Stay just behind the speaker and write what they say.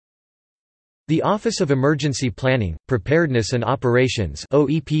The Office of Emergency Planning, Preparedness and Operations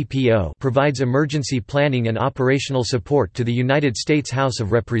provides emergency planning and operational support to the United States House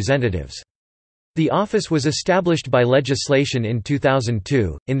of Representatives. The office was established by legislation in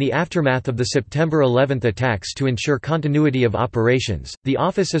 2002, in the aftermath of the September 11 attacks to ensure continuity of operations. The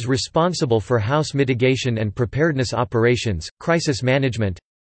office is responsible for House mitigation and preparedness operations, crisis management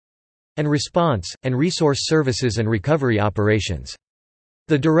and response, and resource services and recovery operations.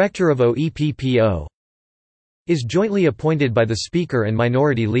 The Director of OEPPO is jointly appointed by the Speaker and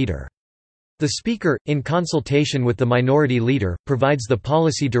Minority Leader. The Speaker, in consultation with the Minority Leader, provides the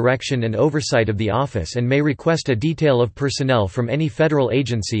policy direction and oversight of the office and may request a detail of personnel from any federal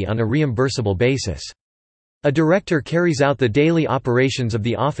agency on a reimbursable basis. A director carries out the daily operations of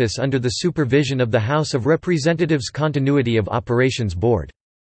the office under the supervision of the House of Representatives Continuity of Operations Board.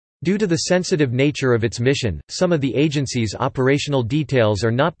 Due to the sensitive nature of its mission, some of the agency's operational details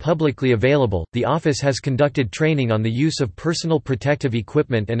are not publicly available. The office has conducted training on the use of personal protective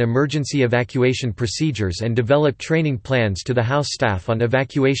equipment and emergency evacuation procedures and developed training plans to the House staff on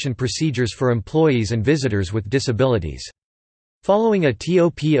evacuation procedures for employees and visitors with disabilities. Following a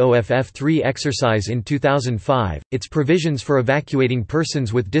TOPOFF-3 exercise in 2005, its provisions for evacuating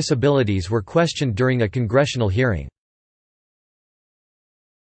persons with disabilities were questioned during a congressional hearing.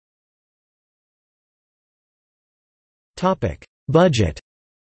 Budget.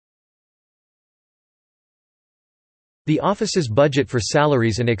 The office's budget for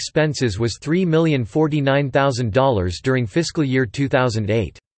salaries and expenses was $3,049,000 during fiscal year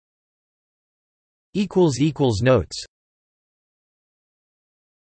 2008. Notes